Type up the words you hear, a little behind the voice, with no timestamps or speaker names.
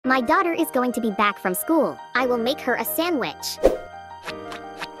My daughter is going to be back from school. I will make her a sandwich.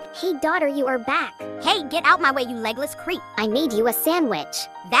 Hey daughter, you are back. Hey, get out my way, you legless creep. I made you a sandwich.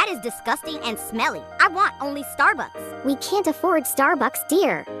 That is disgusting and smelly. I want only Starbucks. We can't afford Starbucks,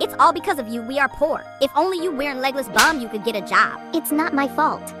 dear. It's all because of you, we are poor. If only you wearing legless bum, you could get a job. It's not my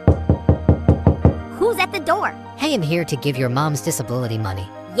fault. Who's at the door? Hey, I'm here to give your mom's disability money.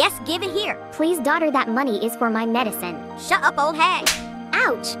 Yes, give it here. Please daughter, that money is for my medicine. Shut up, old hag.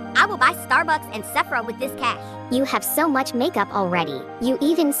 Ouch! I will buy Starbucks and Sephora with this cash. You have so much makeup already. You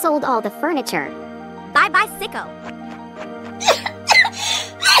even sold all the furniture. Bye-bye, sicko.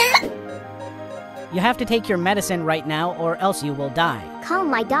 You have to take your medicine right now or else you will die. Call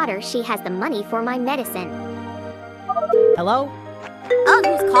my daughter, she has the money for my medicine. Hello?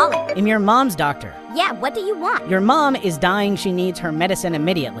 Who's calling? I'm your mom's doctor. Yeah, what do you want? Your mom is dying, she needs her medicine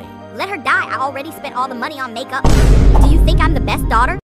immediately. Let her die, I already spent all the money on makeup. Do you think I'm the best daughter?